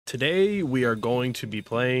Today we are going to be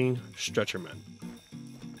playing Stretchermen.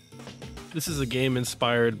 This is a game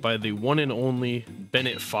inspired by the one and only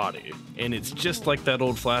Bennett Foddy, and it's just like that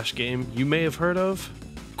old Flash game you may have heard of,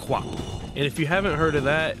 QWOP. And if you haven't heard of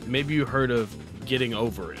that, maybe you heard of Getting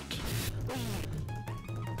Over It.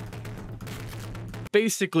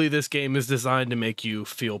 Basically, this game is designed to make you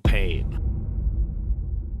feel pain.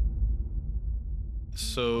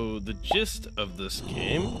 So the gist of this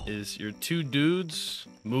game is you're two dudes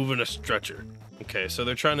moving a stretcher. Okay, so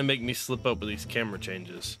they're trying to make me slip up with these camera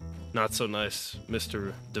changes. Not so nice,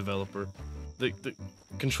 Mr. Developer. The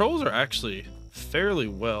controls are actually fairly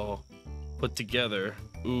well put together.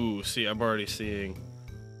 Ooh, see, I'm already seeing.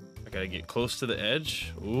 I gotta get close to the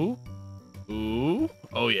edge. Ooh. Ooh.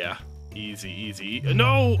 Oh yeah. Easy, easy.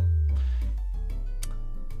 No!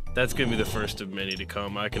 That's gonna be the first of many to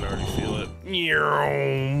come. I can already feel it.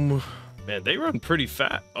 Man, they run pretty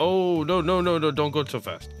fast. Oh, no, no, no, no. Don't go so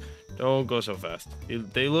fast. Don't go so fast.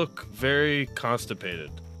 They look very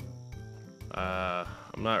constipated. I'm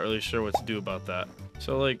not really sure what to do about that.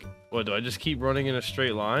 So, like, what, do I just keep running in a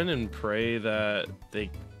straight line and pray that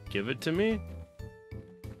they give it to me?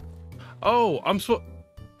 Oh, I'm supposed...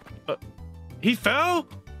 he fell?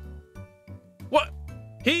 What?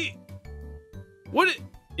 What?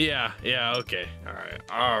 Yeah, okay.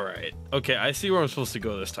 All right. Okay, I see where I'm supposed to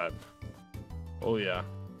go this time. Oh, yeah.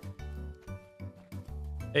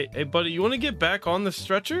 Hey, buddy, you want to get back on the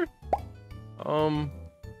stretcher?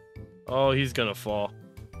 Oh, he's gonna fall.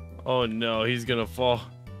 Oh, no, he's gonna fall.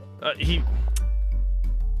 Oh!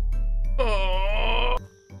 All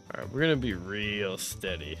right, we're gonna be real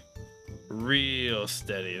steady. Real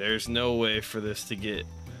steady. There's no way for this to get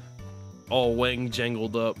all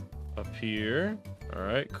jangled up here. All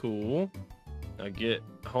right, cool. Now get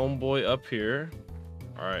homeboy up here.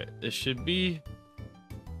 All right, this should be...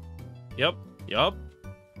 Yep. Am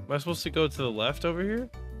I supposed to go to the left over here?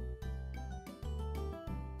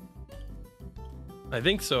 I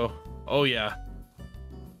think so. Oh, yeah.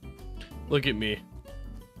 Look at me.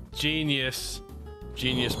 Genius.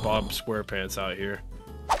 Genius Bob SquarePants out here.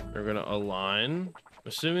 We're gonna align.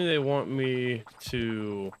 Assuming they want me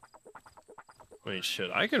to... Wait,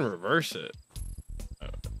 shit, I can reverse it.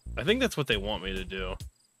 I think that's what they want me to do.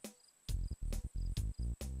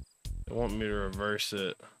 They want me to reverse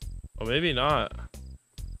it. Oh, maybe not.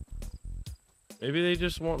 Maybe they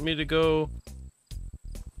just want me to go...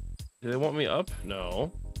 Do they want me up?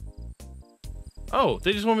 No. Oh,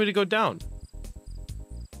 they just want me to go down.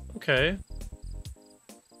 Okay.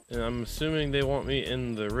 And I'm assuming they want me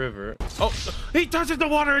in the river. Oh, he touches the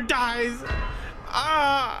water and dies!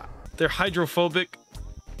 Ah! They're hydrophobic.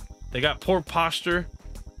 They got poor posture.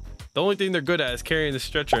 The only thing they're good at is carrying the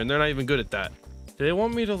stretcher, and they're not even good at that. Do they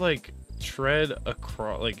want me to, like, tread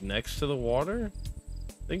across, like, next to the water?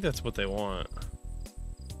 I think that's what they want.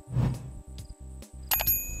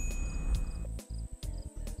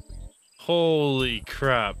 Holy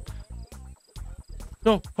crap.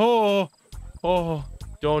 No. Oh,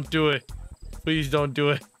 don't do it. Please don't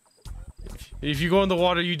do it. If you go in the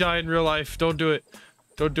water, you die in real life. Don't do it.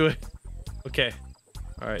 Don't do it. Okay.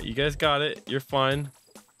 All right, you guys got it. You're fine.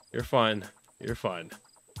 You're fine. You're fine.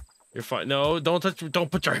 You're fine. No, don't touch.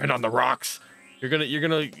 Don't put your hand on the rocks. You're gonna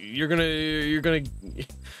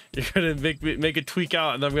make it tweak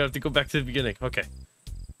out, and I'm gonna have to go back to the beginning. Okay.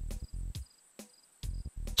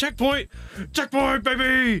 Checkpoint! Checkpoint,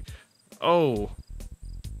 baby! Oh,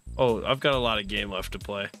 I've got a lot of game left to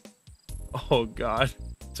play. Oh God.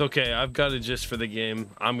 It's okay. I've got a gist for the game.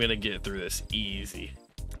 I'm gonna get through this easy.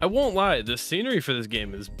 I won't lie. The scenery for this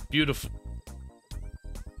game is beautiful.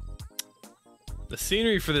 The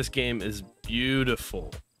scenery for this game is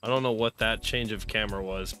beautiful. I don't know what that change of camera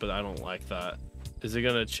was, but I don't like that. Is it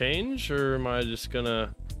gonna change, or am I just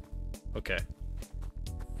gonna... Okay.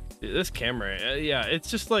 This camera, yeah,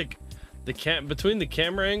 it's just like between the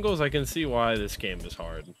camera angles, I can see why this game is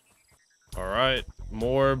hard. All right,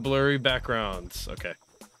 more blurry backgrounds. Okay.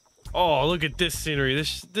 Oh, look at this scenery.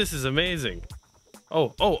 This is amazing.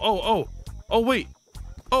 Oh, wait.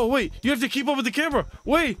 Oh, wait, you have to keep up with the camera.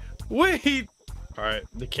 Wait. All right,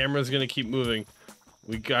 the camera's gonna keep moving.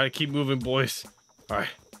 We gotta keep moving, boys. All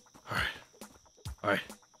right.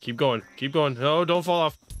 Keep going. No, don't fall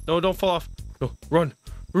off. No, run.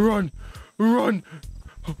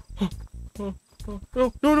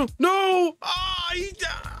 No. Ah,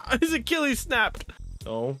 his Achilles snapped.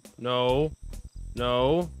 No.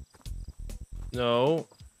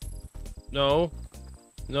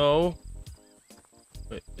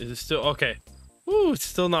 Wait, is it still okay? Ooh, it's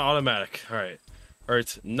still not automatic. All right. Or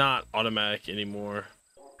it's not automatic anymore.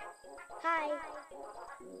 Hi.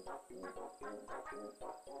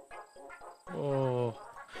 Oh,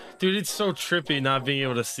 dude, it's so trippy not being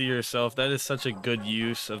able to see yourself. That is such a good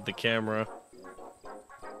use of the camera.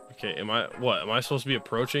 Okay, am I supposed to be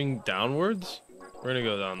approaching downwards? We're gonna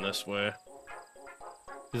go down this way.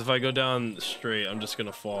 Because if I go down straight, I'm just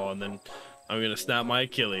gonna fall, and then I'm gonna snap my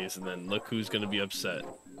Achilles, and then look who's gonna be upset.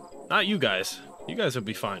 Not you guys. You guys will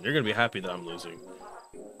be fine. You're gonna be happy that I'm losing.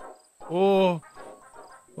 Oh.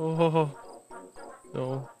 Oh.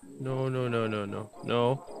 No. No, no, no, no, no.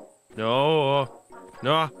 No. No.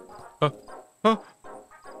 No.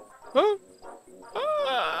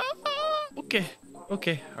 Okay.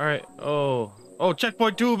 Okay. All right. Oh. Oh,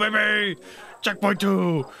 checkpoint 2, baby. Checkpoint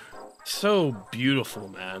 2. So beautiful,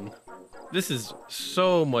 man. This is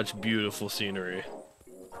so much beautiful scenery.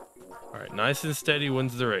 All right. Nice and steady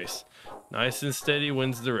wins the race. Nice and steady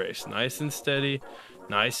wins the race. Nice and steady.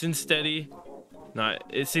 Nice and steady.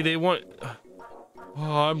 See, they want...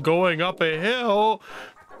 Oh, I'm going up a hill.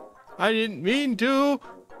 I didn't mean to.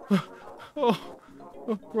 Oh,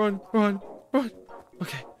 run, run, run.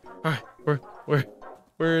 Okay. All right.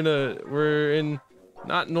 We're in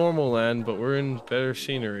not normal land, but we're in better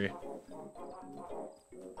scenery.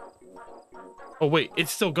 Oh wait,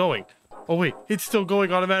 it's still going. Oh wait, it's still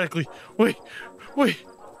going automatically. Wait. Oh.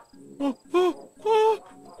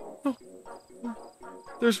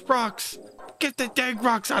 There's rocks. Get the dang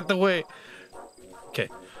rocks out the way. Okay.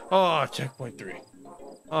 Oh, checkpoint 3.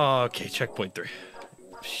 Oh, okay, checkpoint 3.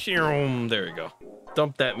 There we go.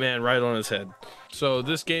 Dump that man right on his head. So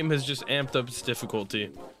this game has just amped up its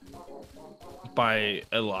difficulty by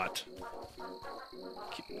a lot.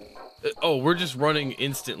 Oh, we're just running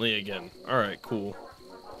instantly again. All right, cool.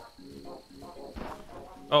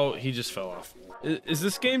 Oh, he just fell off. Is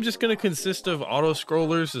this game just gonna consist of auto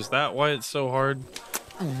scrollers? Is that why it's so hard?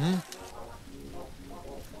 Mm-hmm.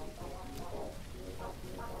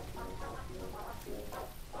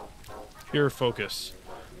 Pure focus.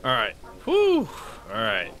 All right. Whew. All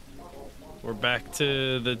right. We're back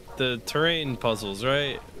to the terrain puzzles,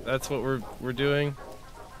 right? That's what we're doing.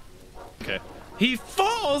 Okay. He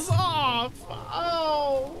falls off.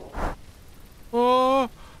 Oh. Oh.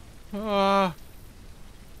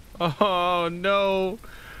 Oh no.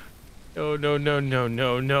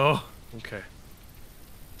 No. Okay.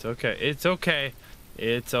 It's okay. It's okay.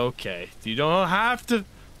 It's okay. You don't have to.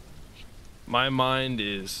 My mind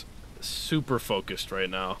is super focused right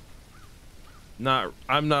now.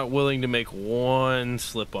 I'm not willing to make one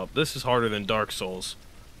slip up. This is harder than Dark Souls.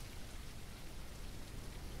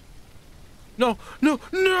 No!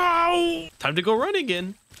 Time to go run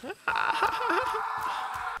again.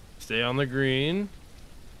 Stay on the green.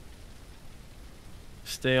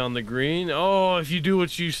 Stay on the green. Oh, if you do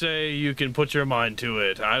what you say, you can put your mind to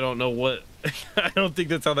it. I don't know what... I don't think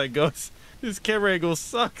that's how that goes. This camera angle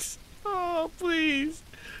sucks. Oh, please.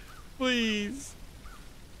 Please.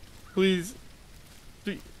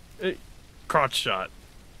 Crotch shot.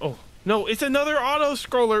 Oh, no, it's another auto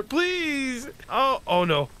scroller. Please. Oh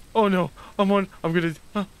no. I'm gonna...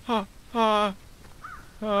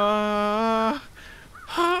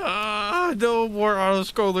 no more auto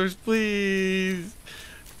scrollers, please.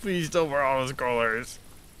 Please, no more auto scrollers.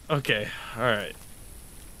 Okay, alright.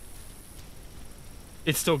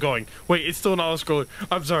 It's still going. Wait, it's still an auto scroller.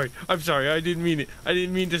 I'm sorry. I didn't mean it. I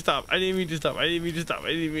didn't mean to stop.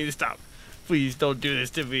 Please don't do this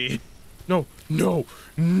to me. No.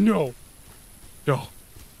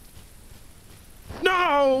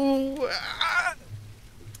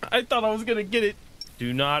 I thought I was gonna get it.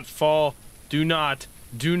 Do not fall. Do not.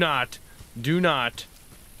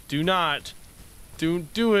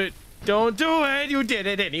 Don't do it. Don't do it. You did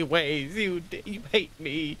it anyways. You hate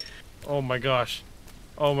me. Oh my gosh.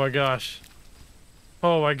 The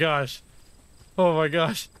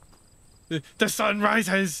sun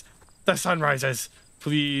rises.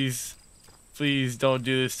 Please don't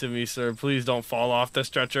do this to me, sir. Please don't fall off the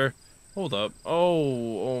stretcher. Hold up.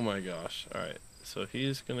 Oh my gosh. All right. So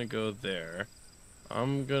he's gonna go there.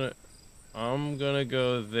 I'm gonna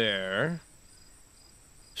go there.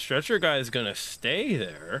 Stretcher guy is gonna stay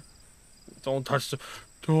there. Don't touch the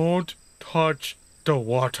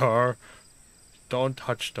water. Don't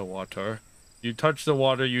touch the water. You touch the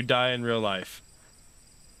water, you die in real life.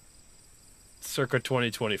 Circa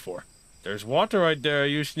 2024. There's water right there,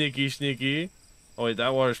 you sneaky. Oh wait,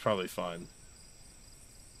 that water's probably fine.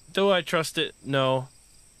 Do I trust it? No.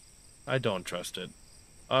 I don't trust it.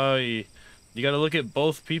 You gotta look at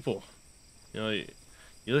both people. You know, you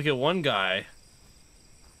look at one guy,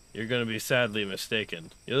 you're gonna be sadly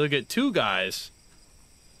mistaken. You look at two guys,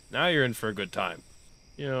 now you're in for a good time.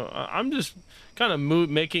 You know, I'm just kind of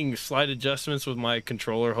making slight adjustments with my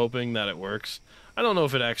controller, hoping that it works. I don't know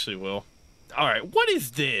if it actually will. All right, what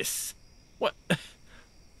is this? What?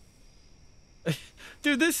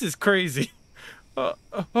 Dude, this is crazy.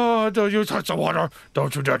 Oh, don't you touch the water.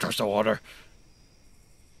 Don't you dare touch the water.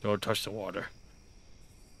 Don't touch the water.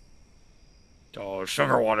 Oh,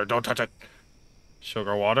 sugar water, don't touch it.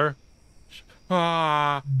 Sugar water?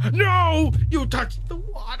 Ah, no! You touched the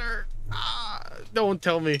water. Ah, don't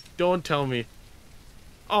tell me. Don't tell me.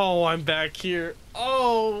 Oh, I'm back here.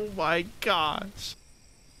 Oh my gosh.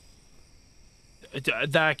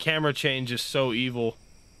 That camera change is so evil.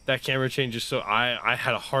 That camera change is so... I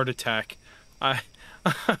had a heart attack.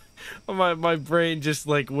 My brain just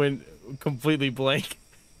like went completely blank.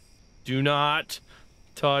 Do not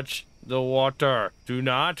touch the water. Do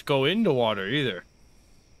not go into water either.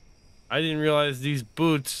 I didn't realize these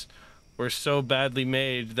boots were so badly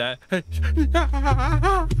made that... I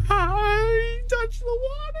touched the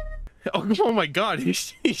water. Oh my god,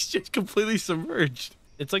 he's just completely submerged.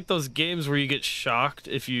 It's like those games where you get shocked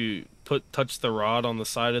if you touch the rod on the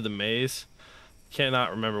side of the maze.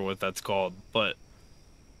 Cannot remember what that's called, but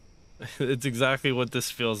it's exactly what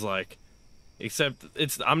this feels like. Except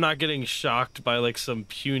I'm not getting shocked by like some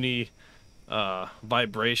puny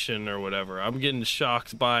vibration or whatever. I'm getting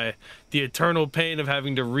shocked by the eternal pain of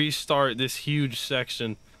having to restart this huge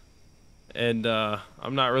section, and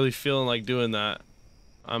I'm not really feeling like doing that.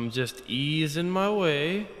 I'm just easing my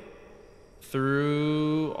way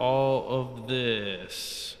through all of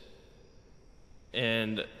this,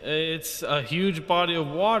 and it's a huge body of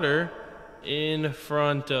water in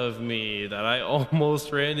front of me that I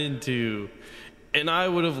almost ran into, and I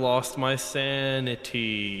would have lost my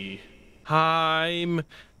sanity. I'm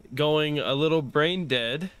going a little brain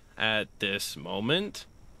dead at this moment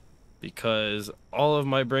because all of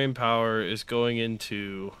my brain power is going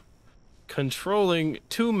into controlling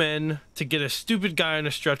two men to get a stupid guy on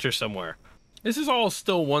a stretcher somewhere. This is all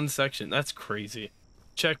still one section. That's crazy.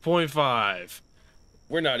 Checkpoint 5.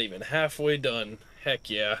 We're not even halfway done. Heck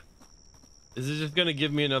yeah. Is it just gonna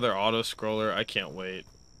give me another auto scroller? I can't wait.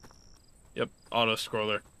 Yep, auto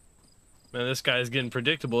scroller. Man, this guy is getting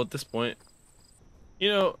predictable at this point. You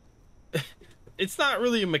know, it's not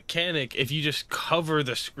really a mechanic if you just cover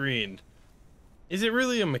the screen. Is it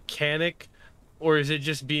really a mechanic, or is it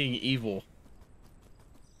just being evil?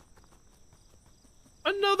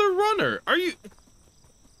 Another runner. Are you...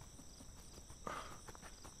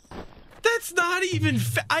 That's not even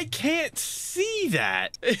I can't see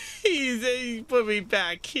that. He put me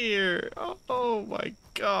back here. Oh my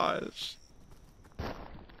gosh.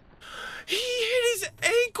 He hit his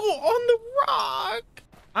ankle on the rock.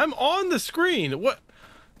 I'm on the screen. What?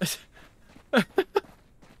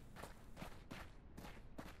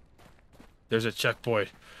 There's a checkpoint.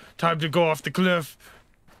 Time to go off the cliff.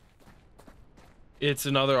 It's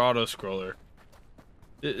another auto scroller.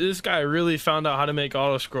 This guy really found out how to make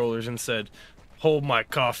auto scrollers and said, hold my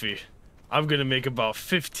coffee. I'm gonna make about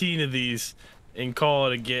 15 of these and call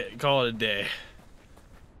it a day.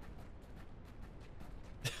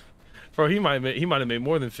 Bro, he might have made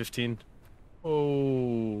more than 15.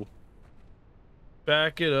 Oh.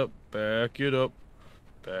 Back it up, back it up,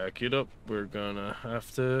 back it up. We're gonna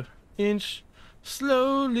have to inch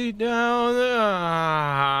slowly down.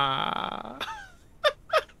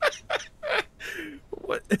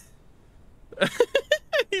 What?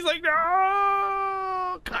 He's like,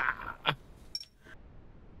 no!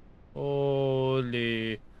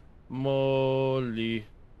 Holy moly.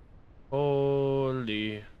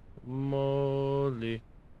 Holy moly.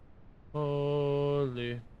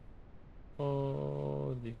 Holy.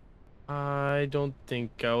 Holy. I don't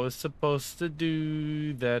think I was supposed to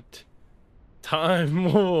do that. Time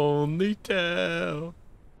will only tell.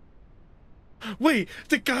 Wait,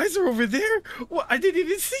 the guys are over there? What? I didn't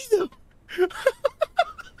even see them.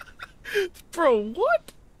 Bro,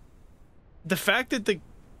 what? The fact that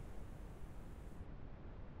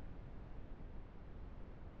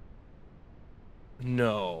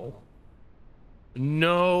No.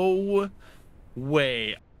 No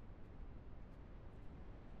way.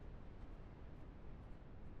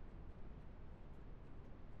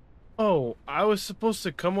 Oh, I was supposed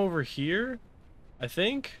to come over here? I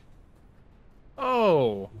think?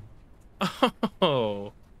 Oh.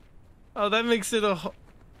 Oh. Oh, that makes it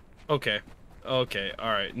okay. Okay,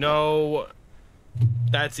 alright. No.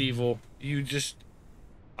 That's evil.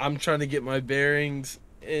 I'm trying to get my bearings,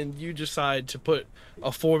 and you decide to put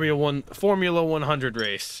a Formula 100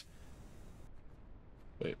 race.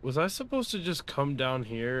 Wait, was I supposed to just come down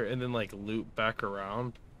here and then, like, loop back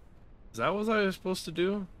around? Is that what I was supposed to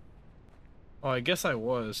do? Oh, I guess I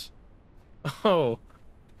was. Oh.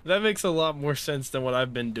 That makes a lot more sense than what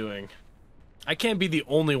I've been doing. I can't be the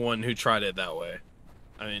only one who tried it that way.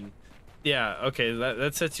 I mean, yeah, okay,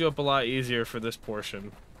 that sets you up a lot easier for this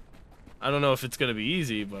portion. I don't know if it's gonna be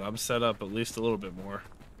easy, but I'm set up at least a little bit more.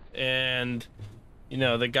 And, you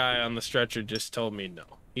know, the guy on the stretcher just told me no.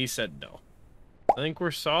 He said no. I think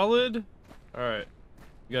we're solid. All right,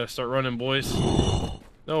 you gotta start running, boys.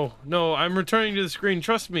 No, no, I'm returning to the screen.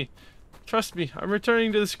 Trust me. Trust me. I'm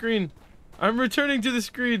returning to the screen. I'm returning to the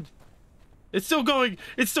screen. It's still going.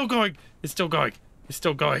 It's still going. It's still going. It's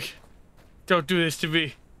still going. Don't do this to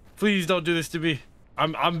me. Please don't do this to me.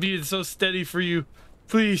 I'm being so steady for you.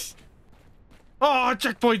 Please. Oh,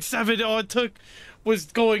 checkpoint 7. All it took was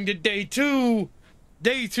going to day 2.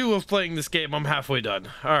 Day 2 of playing this game. I'm halfway done.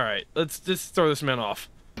 All right, let's just throw this man off.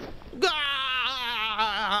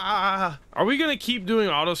 Ah! Are we gonna keep doing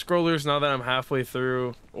auto scrollers now that I'm halfway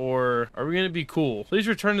through, or are we gonna be cool? Please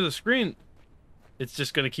return to the screen. It's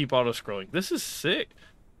just gonna keep auto scrolling. This is sick.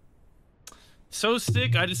 So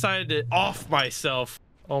sick, I decided to off myself.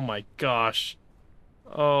 Oh my gosh.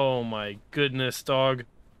 Oh my goodness, dog.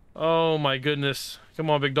 Oh my goodness. Come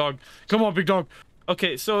on, big dog. Come on, big dog.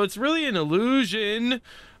 Okay, so it's really an illusion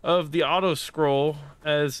of the auto scroll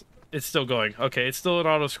as it's still going. Okay, it's still an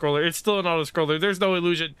auto scroller. It's still an auto scroller. There's no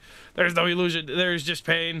illusion. There's no illusion. There's just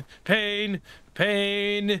pain. Pain.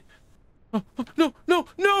 Pain. Oh, no, no,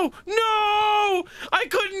 no, no! I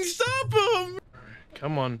couldn't stop him!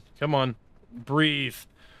 Come on, come on. Breathe.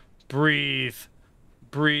 Breathe.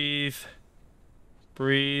 Breathe.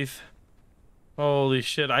 Breathe. Holy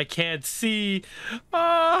shit, I can't see.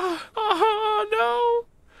 Oh, no.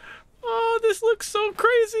 Oh, this looks so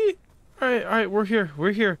crazy. All right, we're here.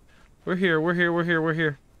 We're here. We're here. We're here. We're here. We're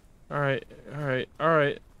here. All right. All right. All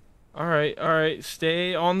right. All right. All right.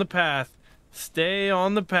 Stay on the path. Stay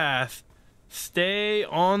on the path. Stay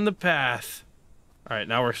on the path. All right,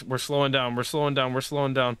 now we're slowing down. We're slowing down. We're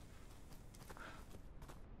slowing down.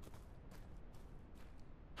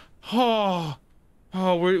 Oh,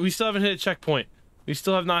 we still haven't hit a checkpoint. We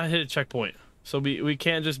still have not hit a checkpoint. So we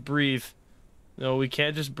can't just breathe. No, we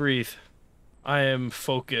can't just breathe. I am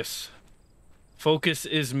focus. Focus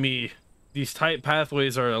is me. These tight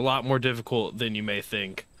pathways are a lot more difficult than you may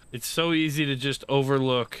think. It's so easy to just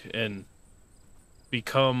overlook and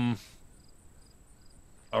become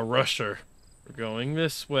a rusher. We're going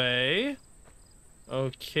this way.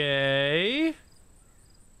 Okay.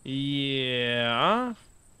 Yeah.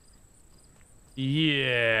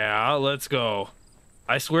 Yeah, let's go.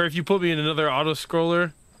 I swear if you put me in another auto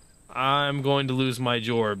scroller, I'm going to lose my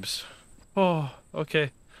jorbs. Oh,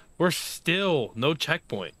 okay. We're still no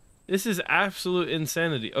checkpoint. This is absolute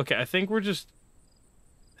insanity. Okay, I think we're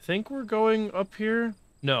going up here.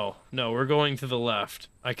 No, we're going to the left.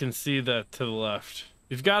 I can see that to the left.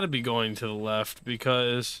 We've got to be going to the left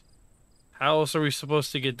because how else are we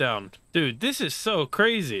supposed to get down? Dude, this is so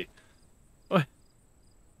crazy. What?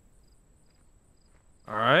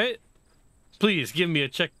 All right. Please give me a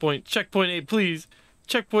checkpoint. Checkpoint 8, please.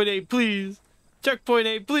 Checkpoint 8, please. Checkpoint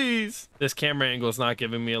 8, please. This camera angle is not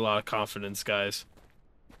giving me a lot of confidence, guys.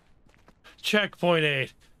 Checkpoint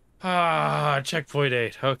 8. Checkpoint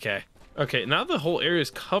 8. Okay. Okay, now the whole area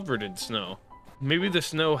is covered in snow. Maybe the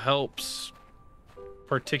snow helps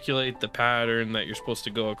particulate the pattern that you're supposed to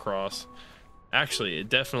go across. Actually, it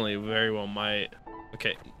definitely very well might.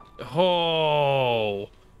 Okay. Oh,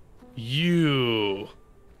 you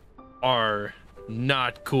are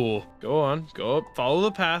not cool. Go on, go up, follow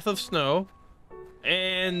the path of snow.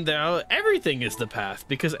 And everything is the path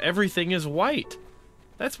because everything is white.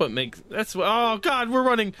 That's what makes, oh God, we're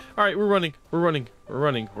running. All right, we're running. What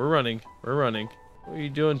are you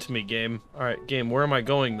doing to me, game? All right, game, where am I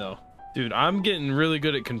going though? Dude, I'm getting really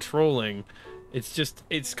good at controlling.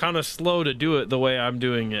 It's kind of slow to do it the way I'm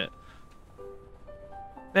doing it.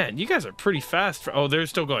 Man, you guys are pretty fast. Oh, they're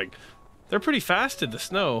still going. They're pretty fast in the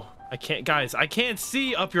snow. Guys, I can't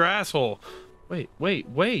see up your asshole. Wait.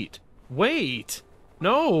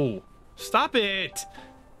 No, stop it.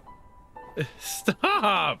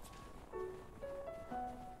 Stop.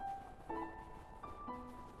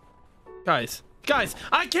 Guys,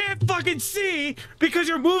 I can't fucking see because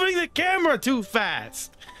you're moving the camera too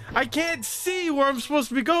fast. I can't see where I'm supposed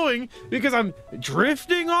to be going because I'm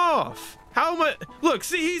drifting off. How much? Look,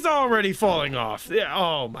 see, he's already falling off. Yeah.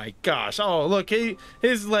 Oh my gosh. Oh, look,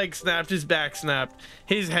 his leg snapped, his back snapped,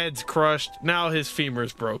 his head's crushed. Now his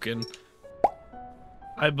femur's broken.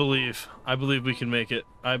 I believe we can make it.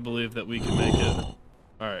 I believe that we can make it. All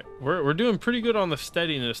right, we're doing pretty good on the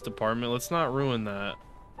steadiness department. Let's not ruin that.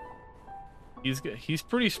 He's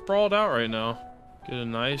pretty sprawled out right now. Get a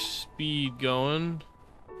nice speed going.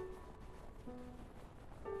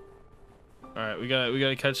 All right, we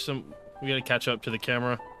gotta catch some. We gotta catch up to the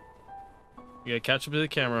camera. We gotta catch up to the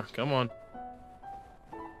camera. Come on.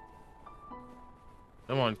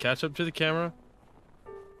 Come on, catch up to the camera.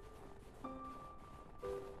 Come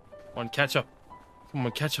on, catch up. Come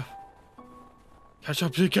on, catch up. Catch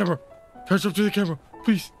up to the camera. Catch up to the camera.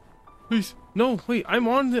 Please. Please. No, wait, I'm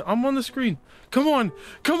on the screen. Come on.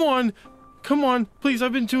 Come on. Come on. Please,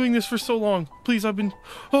 I've been doing this for so long. Please,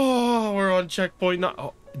 oh, we're on checkpoint now.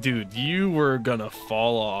 Oh, dude, you were gonna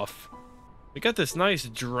fall off. We got this nice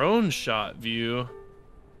drone shot view.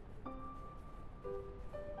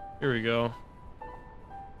 Here we go.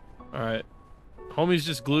 Alright. Homie's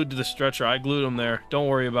just glued to the stretcher. I glued him there. Don't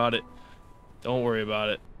worry about it. Don't worry about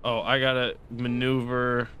it. Oh, I gotta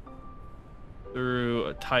maneuver through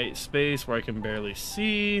a tight space where I can barely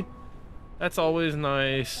see. That's always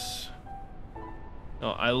nice.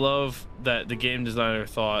 No, I love that the game designer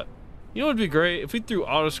thought, you know what would be great? If we threw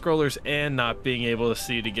auto-scrollers and not being able to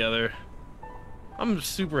see together. I'm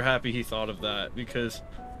super happy he thought of that, because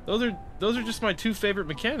those are just my two favorite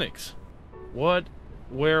mechanics. What?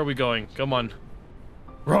 Where are we going? Come on.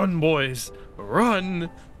 Run, boys. Run.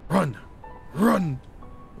 Run. Run.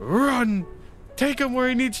 Run. Take him where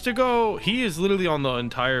he needs to go. He is literally on the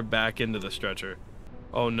entire back end of the stretcher.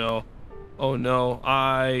 Oh no. Oh no.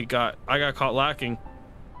 I got caught lacking.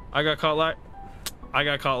 I got caught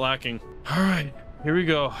lacking. All right. Here we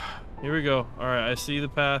go. Here we go. All right. I see the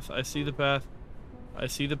path. I see the path. I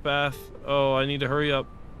see the path. Oh, I need to hurry up.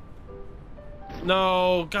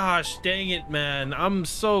 No, gosh, dang it, man. I'm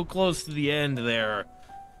so close to the end there.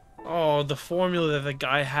 Oh, the formula that the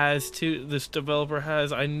guy has too, this developer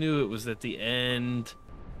has, I knew it was at the end.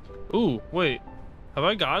 Ooh, wait. Have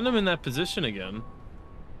I gotten him in that position again?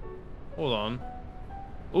 Hold on.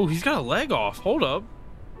 Ooh, he's got a leg off. Hold up.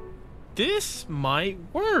 This might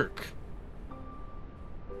work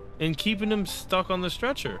in keeping him stuck on the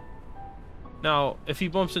stretcher. Now, if he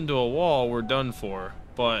bumps into a wall, we're done for,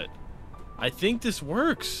 but I think this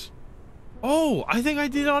works. Oh, I think I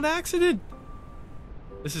did it on accident.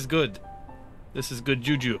 This is good. This is good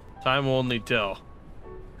juju. Time will only tell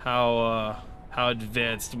how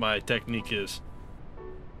advanced my technique is.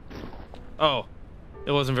 Oh,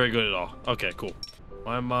 it wasn't very good at all. Okay, cool.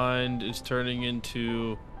 My mind is turning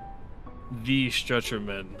into the stretcher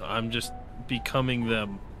men. I'm just becoming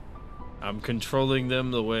them. I'm controlling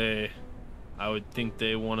them the way I would think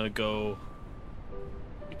they want to go,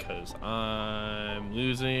 because I'm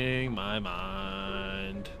losing my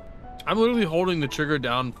mind. I'm literally holding the trigger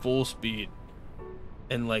down full speed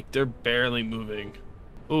and like they're barely moving.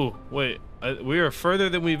 Ooh, wait, we are further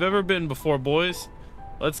than we've ever been before, boys.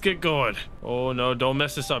 Let's get going. Oh no, don't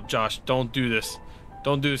mess this up, Josh. Don't do this.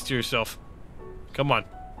 Don't do this to yourself. Come on.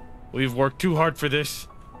 We've worked too hard for this.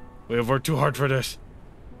 We have worked too hard for this.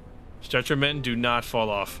 Stretcher men, do not fall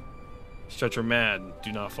off. Stretcher man,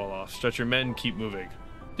 do not fall off. Stretcher men, keep moving.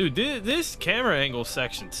 Dude, this camera angle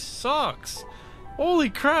section sucks. Holy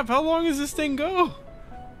crap, how long does this thing go?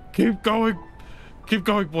 Keep going. Keep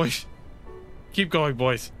going, boys. Keep going,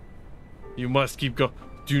 boys. You must keep going.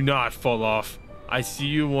 Do not fall off. I see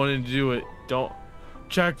you wanting to do it. Don't.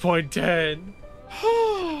 Checkpoint 10.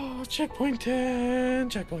 Checkpoint 10.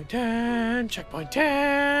 Checkpoint 10. Checkpoint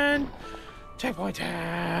 10. Checkpoint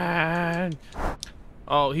 10.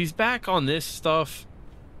 Oh, he's back on this stuff.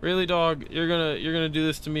 Really, dog? You're gonna do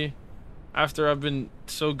this to me? After I've been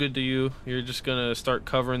so good to you, you're just gonna start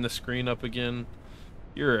covering the screen up again?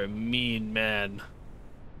 You're a mean man.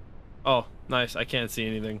 Oh, nice. I can't see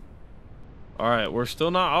anything. Alright, we're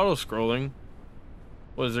still not auto-scrolling.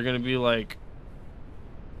 What, is there gonna be like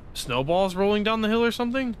snowballs rolling down the hill or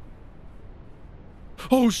something?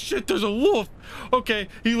 Oh shit, there's a wolf! Okay,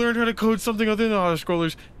 he learned how to code something other than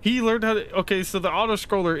auto-scrollers. He learned how to... Okay, so the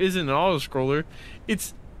auto-scroller isn't an auto-scroller.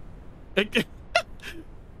 It's...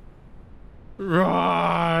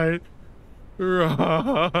 Run!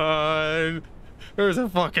 Run! There's a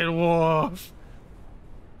fucking wolf!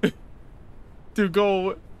 Dude,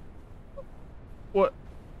 go... What?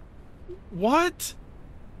 What?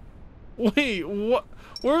 Wait, what?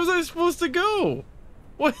 Where was I supposed to go?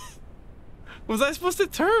 What? Was I supposed to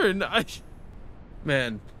turn?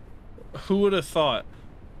 Man, who would have thought?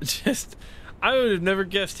 I would have never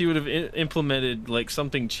guessed he would have implemented like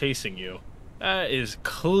something chasing you. That is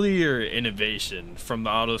clear innovation from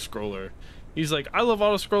the auto-scroller. He's like, I love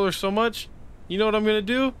auto-scrollers so much. You know what I'm gonna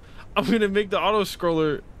do? I'm gonna make the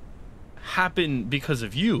auto-scroller happen because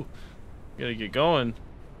of you. Gotta get going.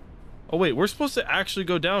 Oh wait, we're supposed to actually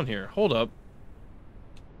go down here. Hold up.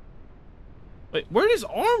 Wait, where does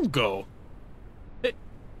arm go?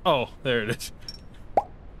 Oh, there it is. You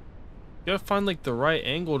gotta find like the right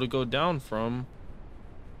angle to go down from.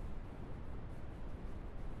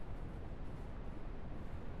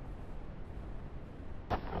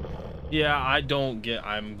 Yeah,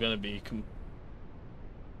 I'm gonna be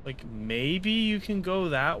like, maybe you can go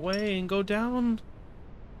that way and go down,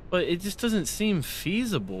 but it just doesn't seem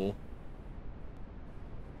feasible.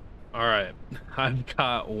 All right, I've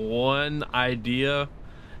got one idea,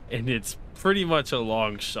 and it's pretty much a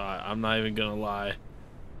long shot. I'm not even gonna lie.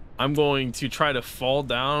 I'm going to try to fall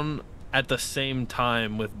down at the same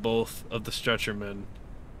time with both of the stretchermen.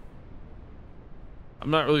 I'm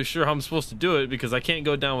not really sure how I'm supposed to do it because I can't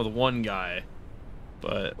go down with one guy.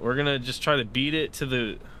 But we're gonna just try to beat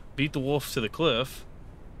the wolf to the cliff.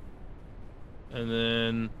 And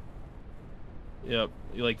then, yep,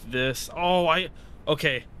 like this. Oh,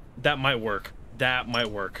 okay, that might work. That might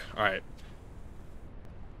work. All right.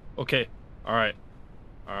 Okay. All right.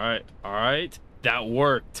 All right. All right. That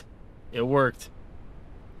worked. It worked.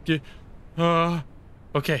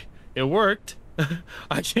 Okay. It worked.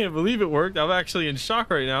 I can't believe it worked. I'm actually in shock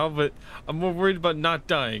right now, but I'm more worried about not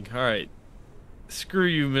dying. All right. Screw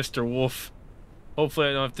you, Mr. Wolf. Hopefully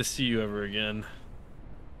I don't have to see you ever again.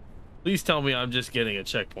 Please tell me I'm just getting a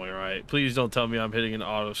checkpoint, right? Please don't tell me I'm hitting an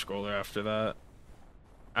auto-scroller after that.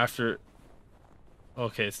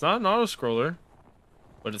 Okay, it's not an auto-scroller,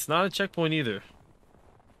 but it's not a checkpoint either.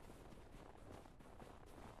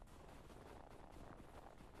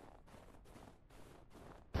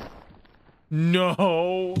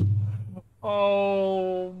 No!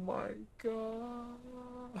 Oh my god.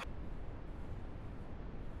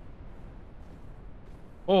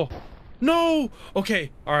 Oh, no!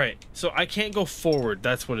 Okay, alright. So I can't go forward.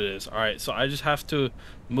 That's what it is. Alright, so I just have to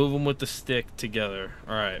move them with the stick together.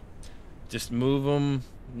 Alright. Just move them.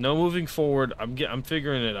 No moving forward. I'm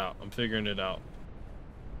figuring it out. I'm figuring it out.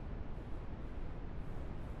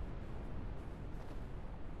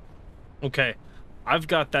 Okay. I've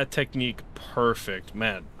got that technique perfect.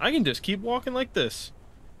 Man, I can just keep walking like this.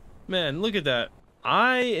 Man, look at that.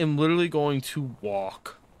 I am literally going to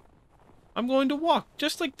walk. I'm going to walk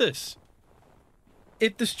just like this.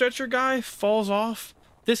 If the stretcher guy falls off,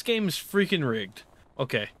 this game is freaking rigged.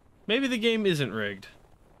 Okay, maybe the game isn't rigged.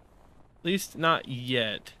 At least not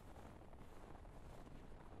yet.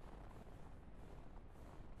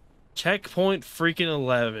 Checkpoint freaking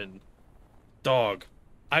 11. Dog,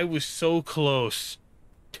 I was so close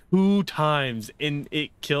 2 times and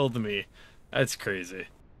it killed me. That's crazy.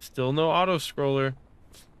 Still no auto scroller.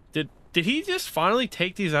 Did he just finally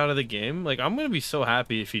take these out of the game? Like, I'm gonna be so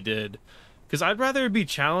happy if he did, because I'd rather it be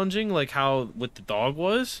challenging like how with the dog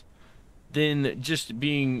was than just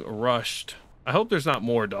being rushed. I hope there's not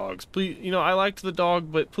more dogs. Please, you know, I liked the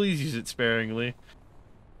dog, but please use it sparingly.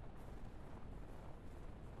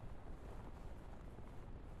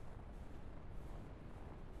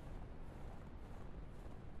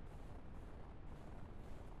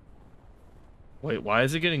 Wait, why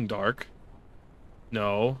is it getting dark?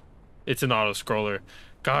 No, it's an auto scroller.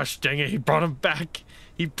 Gosh dang it, he brought him back.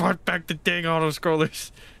 He brought back the dang auto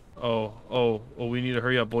scrollers. Oh, we need to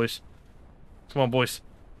hurry up, boys. Come on, boys.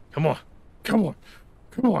 Come on. Come on.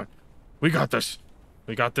 Come on. We got this.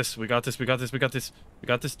 We got this. We got this. We got this. We got this. We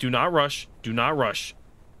got this. Do not rush. Do not rush.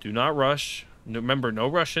 Do not rush. No, remember, no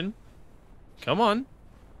rushing. Come on.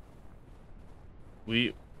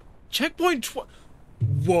 Checkpoint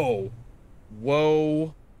Whoa.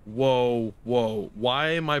 Whoa. Whoa. Whoa. Why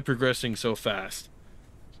am I progressing so fast?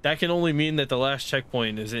 That can only mean that the last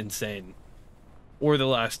checkpoint is insane. Or the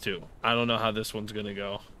last 2. I don't know how this one's gonna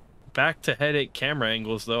go. Back to headache camera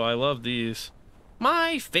angles, though. I love these.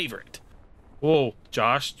 My favorite. Whoa,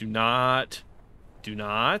 Josh, do not do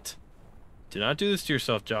this to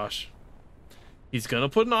yourself, Josh. He's gonna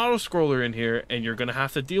put an auto scroller in here and you're gonna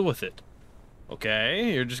have to deal with it.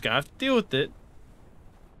 Okay, you're just gonna have to deal with it.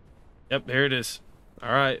 Yep, here it is.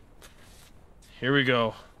 All right, here we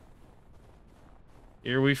go.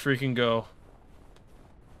 Here we freaking go.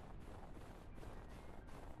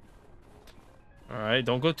 All right,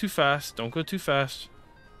 don't go too fast. Don't go too fast.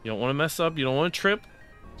 You don't want to mess up. You don't want to trip.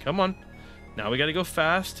 Come on. Now we got to go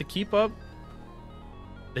fast to keep up.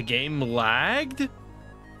 The game lagged?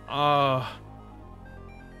 Run!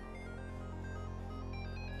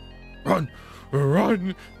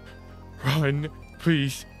 Run! Run!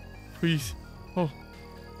 Please. Please. Oh.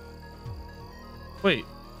 Wait.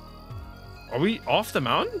 Are we off the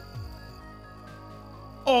mountain?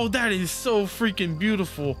 Oh, that is so freaking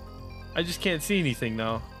beautiful. I just can't see anything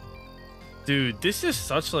now. Dude, this is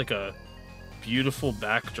such like a beautiful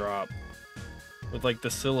backdrop with like the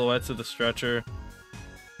silhouettes of the stretcher.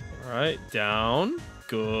 All right, down.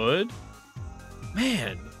 Good.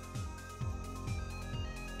 Man.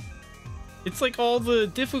 It's like all the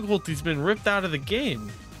difficulty's been ripped out of the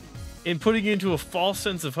game and putting it into a false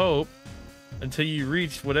sense of hope. until you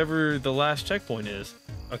reach whatever the last checkpoint is.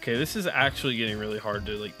 Okay, this is actually getting really hard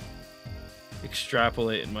to like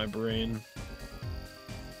extrapolate in my brain.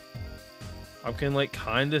 I can like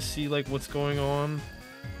kind of see like what's going on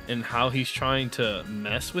and how he's trying to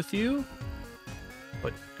mess with you.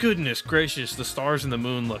 But goodness gracious, the stars and the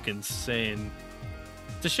moon look insane.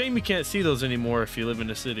 It's a shame you can't see those anymore if you live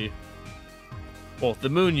in a city. Well, the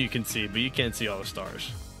moon you can see, but you can't see all the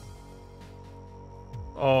stars.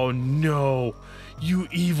 Oh no, you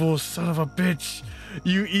evil son of a bitch.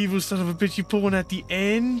 You evil son of a bitch, you put one at the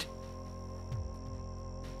end?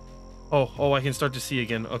 Oh, I can start to see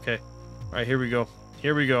again. Okay. All right, here we go.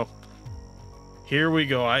 Here we go. Here we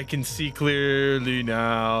go. I can see clearly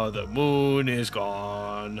now. The moon is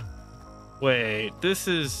gone. Wait, this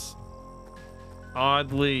is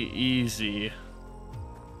oddly easy.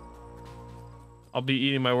 I'll be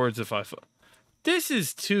eating my words if I... This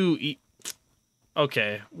is too...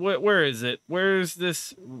 Okay, where is it? Where is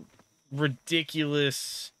this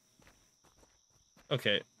ridiculous...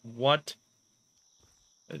 Okay, what?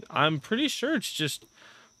 I'm pretty sure it's just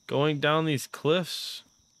going down these cliffs.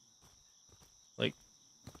 Like...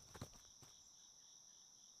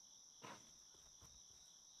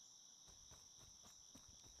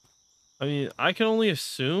 I mean, I can only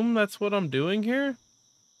assume that's what I'm doing here,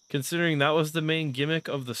 considering that was the main gimmick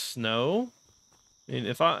of the snow. I mean,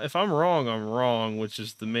 if I'm wrong, I'm wrong, which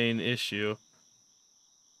is the main issue.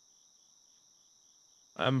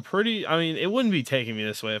 I mean, it wouldn't be taking me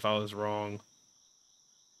this way if I was wrong.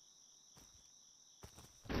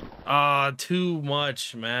 Ah, too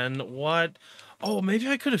much, man. What? Oh, maybe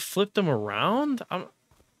I could have flipped them around? I'm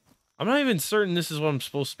not even certain this is what I'm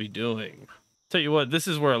supposed to be doing. Tell you what, this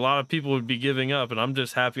is where a lot of people would be giving up, and I'm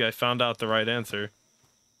just happy I found out the right answer.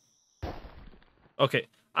 Okay,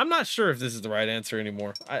 I'm not sure if this is the right answer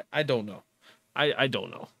anymore. I don't know. I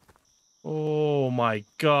don't know. Oh my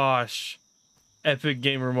gosh. Epic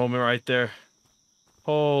gamer moment right there.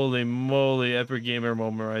 Holy moly, epic gamer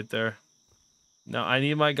moment right there. Now I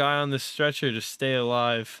need my guy on the stretcher to stay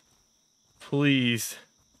alive. Please.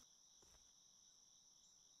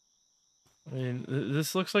 I mean,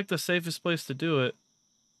 this looks like the safest place to do it.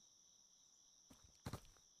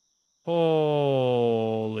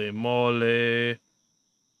 Holy moly.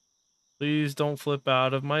 Please don't flip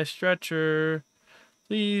out of my stretcher.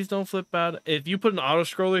 Please don't flip out. If you put an auto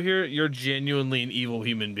scroller here, you're genuinely an evil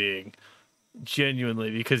human being.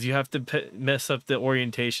 Genuinely, because you have to mess up the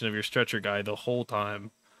orientation of your stretcher guy the whole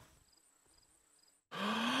time.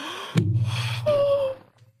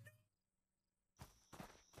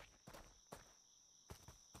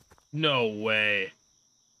 No way.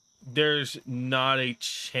 There's not a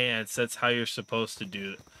chance that's how you're supposed to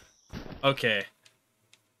do it. Okay.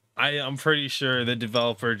 I'm pretty sure the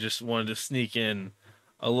developer just wanted to sneak in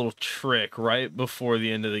a little trick right before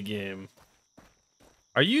the end of the game.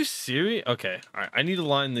 Are you serious? Okay, all right, I need to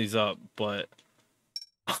line these up, but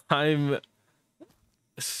I'm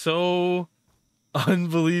so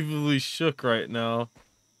unbelievably shook right now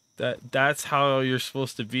that's how you're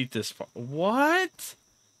supposed to beat this. What?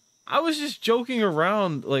 I was just joking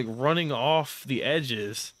around, like running off the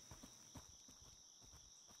edges.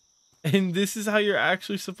 And this is how you're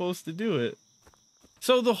actually supposed to do it.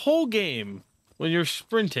 So the whole game, when you're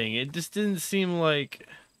sprinting, it just didn't seem like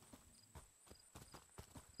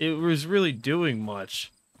it was really doing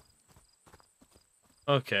much.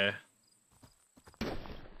 Okay.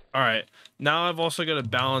 Alright. Now I've also got to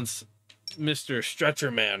balance Mr. Stretcher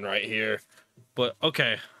Man right here. But,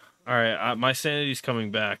 okay. Alright, my sanity's coming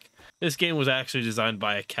back. This game was actually designed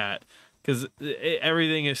by a cat. Because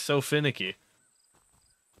everything is so finicky.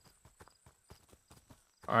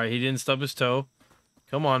 Alright, he didn't stub his toe.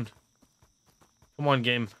 Come on. Come on,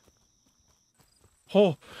 game.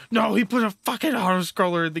 Oh, no, he put a fucking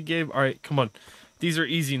auto-scroller in the game. Alright, come on. These are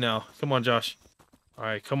easy now. Come on, Josh.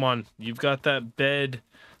 Alright, come on. You've got that bed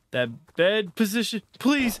position.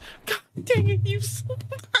 Please. God dang it, you son.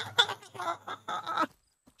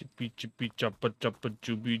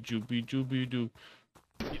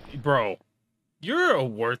 Bro, you're a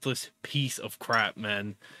worthless piece of crap,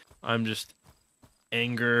 man. I'm just...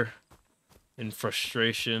 anger and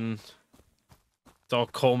frustration. It's all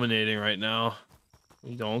culminating right now.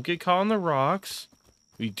 We don't get caught on the rocks.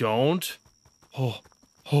 We don't. Oh,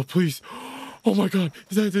 please. Oh my god.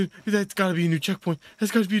 That's gotta be a new checkpoint.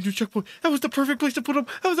 That's gotta be a new checkpoint. That was the perfect place to put him.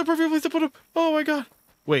 That was the perfect place to put him. Oh my god.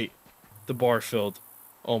 Wait, the bar filled.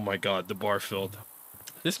 Oh my god, the bar filled.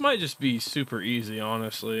 This might just be super easy,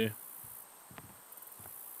 honestly.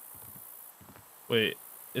 Wait,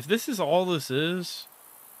 if this is all this is...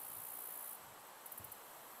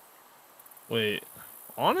 Wait,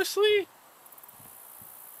 honestly?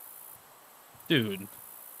 Dude.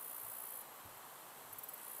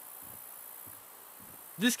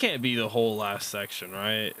 This can't be the whole last section,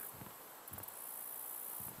 right?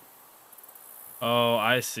 Oh,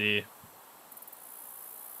 I see.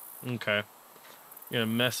 Okay. You're gonna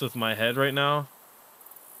mess with my head right now?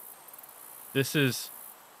 This is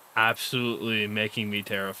absolutely making me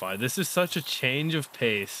terrified. This is such a change of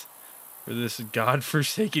pace for this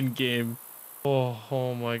godforsaken game.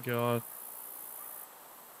 Oh my god.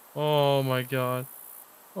 Oh my god.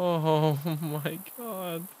 Oh my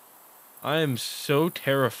god. I am so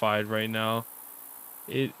terrified right now.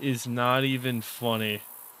 It is not even funny.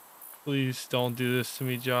 Please don't do this to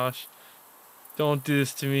me, Josh. Don't do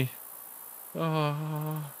this to me.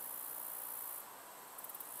 Oh.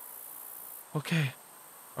 Okay.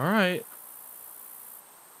 Alright.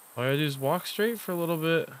 All I gotta do is walk straight for a little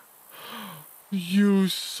bit. You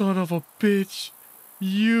son of a bitch.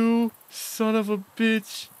 You son of a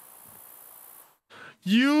bitch.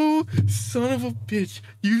 You son of a bitch.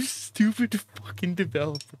 You stupid fucking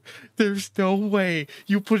developer. There's no way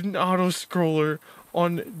you put an auto scroller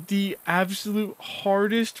on the absolute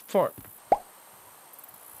hardest part.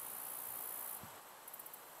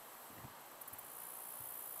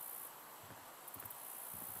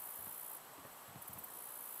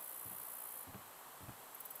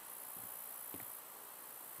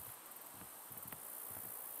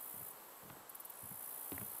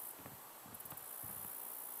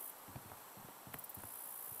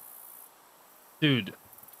 Dude,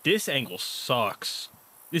 this angle sucks.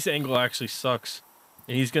 This angle actually sucks.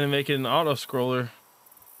 And he's gonna make it an auto scroller.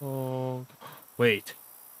 Oh, wait.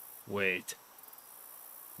 Wait.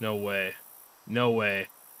 No way. No way.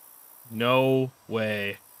 No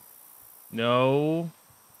way. No.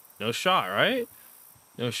 No shot, right?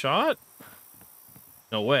 No shot?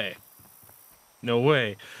 No way. No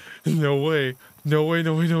way. No way. No way,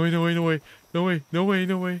 no way, no way, no way, no way. No way, no way,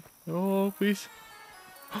 no way. Oh, please.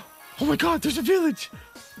 Oh my god, there's a village!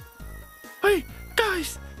 Hey,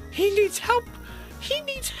 guys! He needs help! He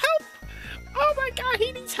needs help! Oh my god,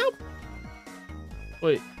 he needs help!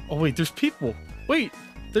 Wait, oh wait, there's people. Wait,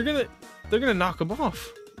 they're gonna knock him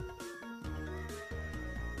off.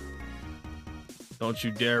 Don't you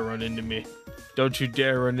dare run into me. Don't you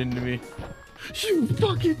dare run into me. You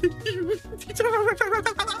fucking you.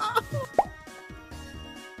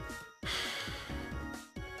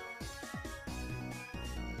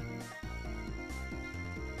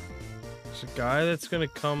 There's a guy that's gonna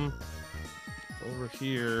come over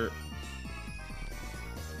here.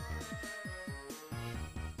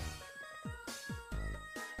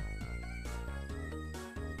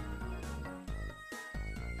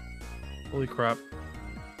 Holy crap.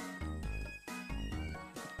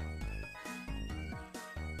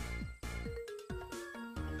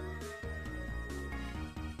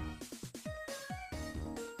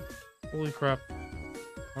 Holy crap.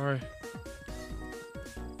 Alright.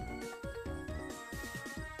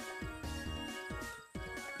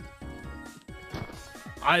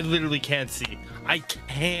 I literally can't see. I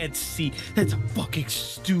can't see. That's a fucking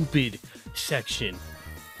stupid section.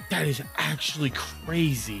 That is actually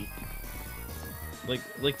crazy.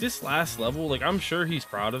 Like this last level, like I'm sure he's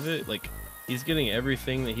proud of it. Like he's getting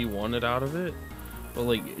everything that he wanted out of it. But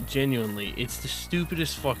like genuinely, it's the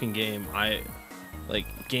stupidest fucking game.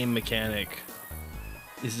 Game mechanic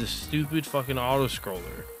is the stupid fucking auto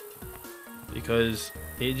scroller. Because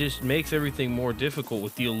it just makes everything more difficult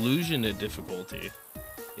with the illusion of difficulty.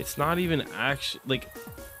 It's not even actually like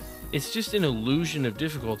it's just an illusion of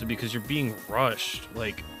difficulty because you're being rushed.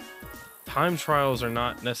 Like time trials are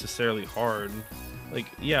not necessarily hard. Like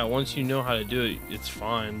yeah, once you know how to do it, it's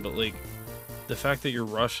fine, but like the fact that you're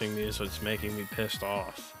rushing me is what's making me pissed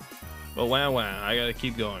off. But wow, I gotta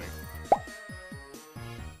keep going.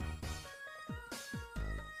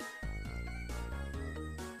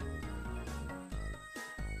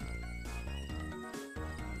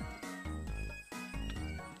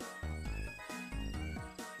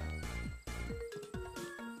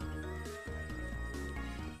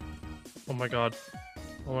 Oh my god.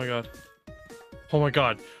 Oh my god. Oh my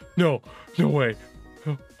god. No. No way.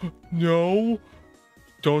 No.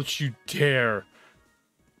 Don't you dare.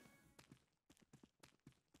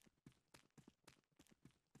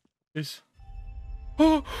 Is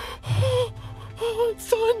oh, it's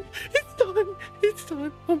done. It's done. It's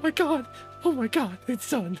done. Oh my god. Oh my god. It's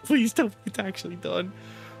done. Please tell me it's actually done.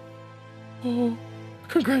 Oh,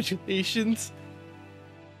 congratulations.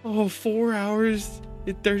 Oh, 4 hours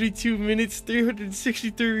and 32 minutes,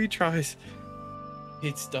 363 retries.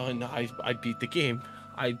 It's done. I beat the game.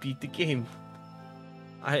 I beat the game.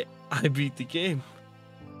 I beat the game.